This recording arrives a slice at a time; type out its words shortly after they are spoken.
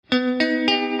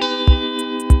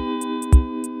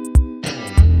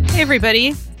Hey,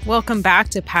 everybody. Welcome back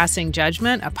to Passing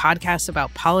Judgment, a podcast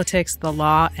about politics, the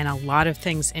law, and a lot of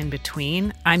things in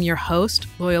between. I'm your host,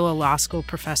 Loyola Law School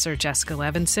professor Jessica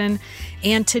Levinson,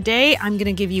 and today I'm going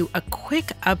to give you a quick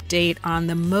update on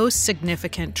the most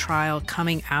significant trial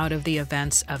coming out of the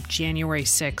events of January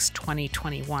 6,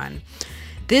 2021.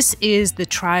 This is the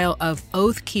trial of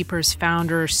Oath Keepers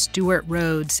founder Stewart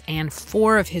Rhodes and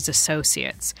 4 of his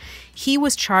associates. He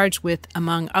was charged with,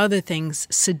 among other things,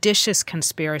 seditious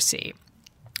conspiracy.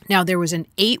 Now, there was an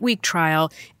 8-week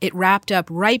trial. It wrapped up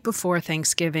right before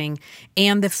Thanksgiving,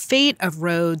 and the fate of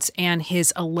Rhodes and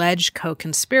his alleged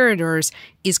co-conspirators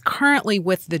is currently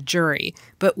with the jury.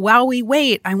 But while we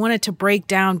wait, I wanted to break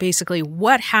down basically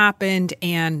what happened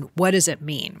and what does it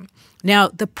mean. Now,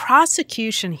 the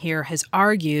prosecution here has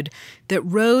argued that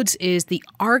Rhodes is the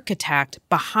architect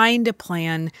behind a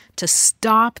plan to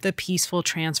stop the peaceful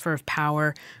transfer of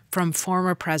power from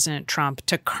former President Trump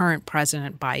to current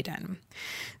President Biden.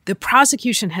 The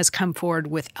prosecution has come forward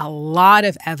with a lot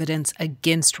of evidence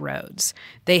against Rhodes.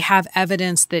 They have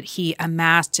evidence that he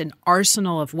amassed an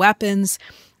arsenal of weapons,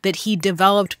 that he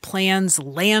developed plans,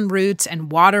 land routes,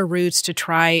 and water routes to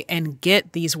try and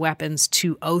get these weapons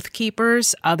to Oath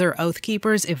Keepers, other Oath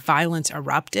Keepers, if violence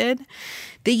erupted.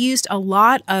 They used a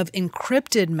lot of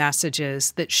encrypted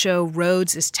messages that show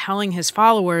Rhodes is telling his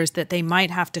followers that they might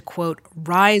have to, quote,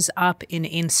 rise up in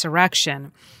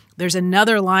insurrection. There's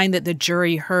another line that the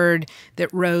jury heard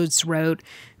that Rhodes wrote,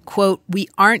 quote, "We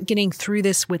aren't getting through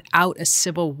this without a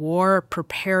civil war.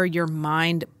 Prepare your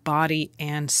mind, body,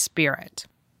 and spirit."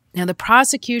 Now, the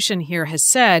prosecution here has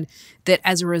said that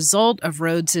as a result of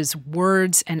Rhodes's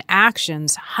words and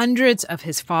actions, hundreds of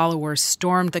his followers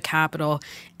stormed the Capitol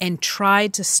and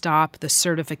tried to stop the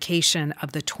certification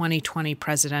of the 2020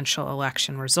 presidential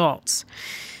election results.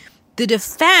 The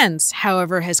defense,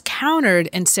 however, has countered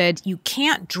and said you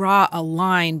can't draw a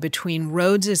line between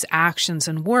Rhodes's actions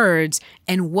and words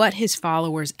and what his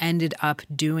followers ended up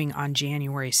doing on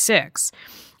January 6.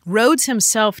 Rhodes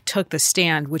himself took the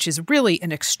stand, which is really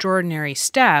an extraordinary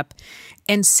step,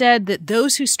 and said that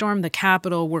those who stormed the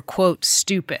Capitol were, quote,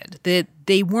 stupid, that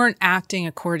they weren't acting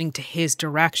according to his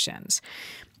directions.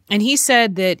 And he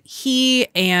said that he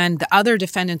and the other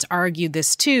defendants argued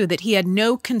this too, that he had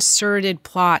no concerted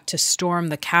plot to storm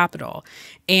the Capitol,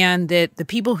 and that the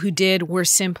people who did were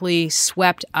simply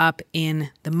swept up in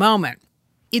the moment.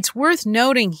 It's worth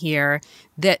noting here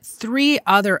that 3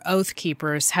 other Oath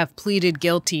Keepers have pleaded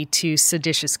guilty to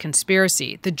seditious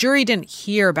conspiracy. The jury didn't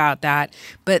hear about that,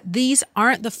 but these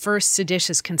aren't the first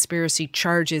seditious conspiracy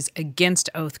charges against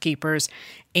Oath Keepers.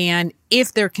 And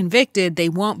if they're convicted, they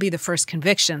won't be the first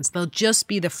convictions. They'll just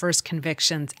be the first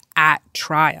convictions at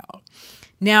trial.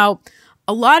 Now,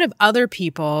 a lot of other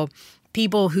people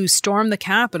who stormed the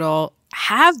Capitol,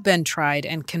 have been tried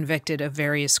and convicted of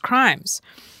various crimes.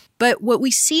 But what we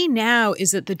see now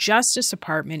is that the Justice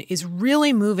Department is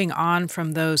really moving on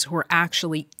from those who are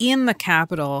actually in the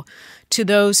Capitol to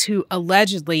those who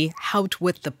allegedly helped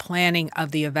with the planning of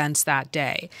the events that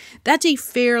day. That's a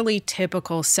fairly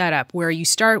typical setup where you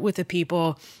start with the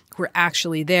people who are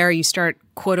actually there. You start,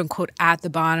 quote unquote, at the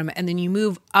bottom, and then you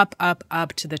move up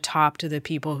to the top to the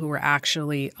people who were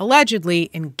actually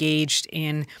allegedly engaged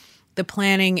in the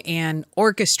planning and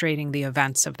orchestrating the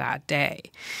events of that day.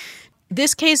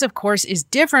 This case, of course, is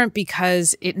different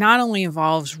because it not only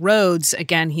involves Rhodes,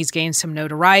 again, he's gained some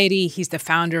notoriety, he's the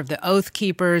founder of the Oath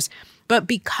Keepers, but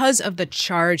because of the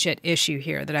charge at issue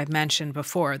here that I've mentioned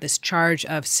before, this charge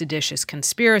of seditious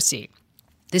conspiracy.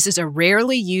 This is a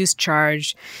rarely used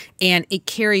charge, and it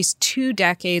carries 2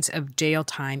 decades of jail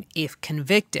time if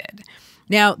convicted.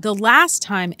 Now, the last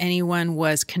time anyone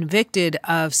was convicted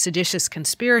of seditious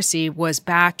conspiracy was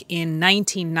back in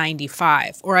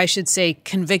 1995, or I should say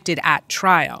convicted at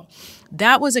trial.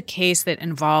 That was a case that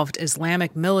involved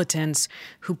Islamic militants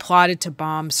who plotted to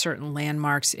bomb certain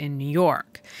landmarks in New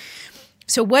York.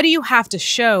 So what do you have to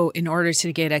show in order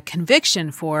to get a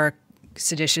conviction for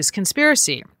seditious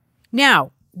conspiracy?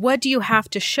 Now, what do you have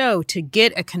to show to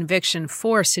get a conviction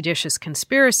for seditious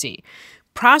conspiracy?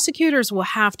 Prosecutors will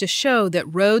have to show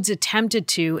that Rhodes attempted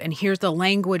to, and here's the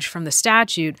language from the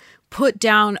statute, put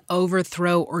down,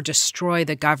 overthrow, or destroy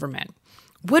the government.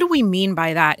 What do we mean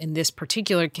by that in this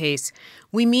particular case?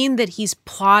 We mean that he's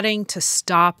plotting to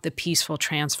stop the peaceful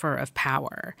transfer of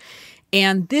power.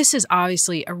 And this is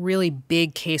obviously a really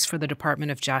big case for the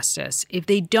Department of Justice. If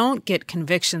they don't get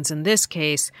convictions in this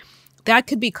case, that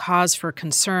could be cause for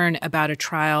concern about a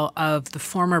trial of the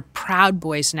former Proud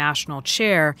Boys national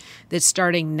chair that's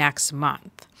starting next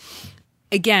month.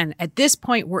 Again, at this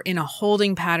point, we're in a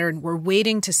holding pattern. We're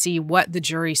waiting to see what the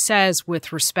jury says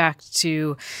with respect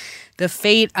to the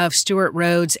fate of Stewart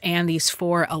Rhodes and these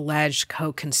 4 alleged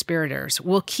co-conspirators.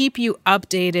 We'll keep you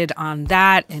updated on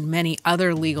that and many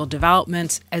other legal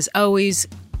developments. As always,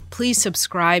 please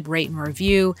subscribe, rate, and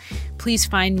review. Please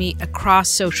find me across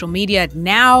social media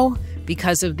now,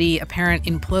 because of the apparent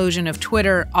implosion of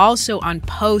Twitter, also on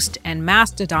Post and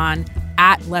Mastodon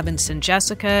at Levinson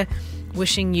Jessica.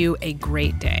 Wishing you a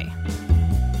great day.